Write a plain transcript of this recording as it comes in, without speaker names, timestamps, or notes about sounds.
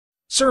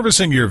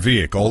Servicing your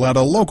vehicle at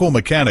a local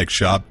mechanic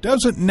shop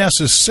doesn't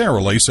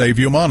necessarily save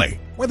you money.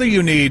 Whether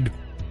you need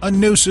a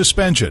new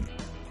suspension,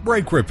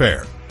 brake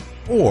repair,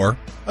 or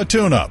a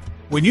tune-up,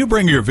 when you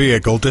bring your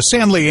vehicle to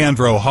San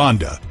Leandro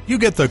Honda, you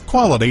get the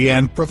quality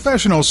and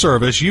professional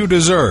service you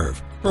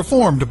deserve,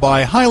 performed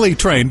by highly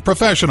trained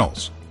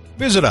professionals.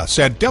 Visit us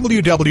at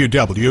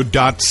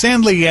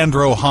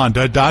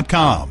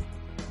www.sanleandrohonda.com.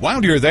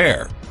 While you're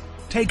there,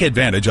 take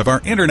advantage of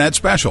our internet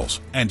specials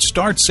and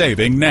start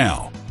saving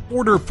now.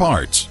 Order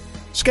parts,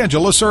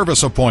 schedule a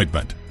service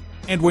appointment,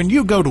 and when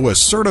you go to a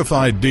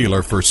certified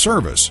dealer for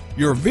service,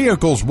 your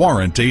vehicle's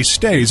warranty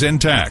stays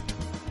intact.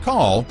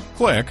 Call,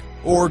 click,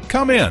 or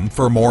come in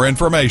for more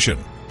information.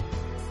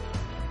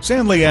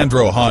 San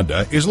Leandro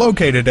Honda is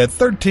located at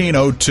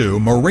 1302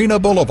 Marina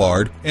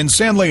Boulevard in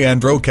San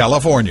Leandro,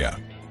 California.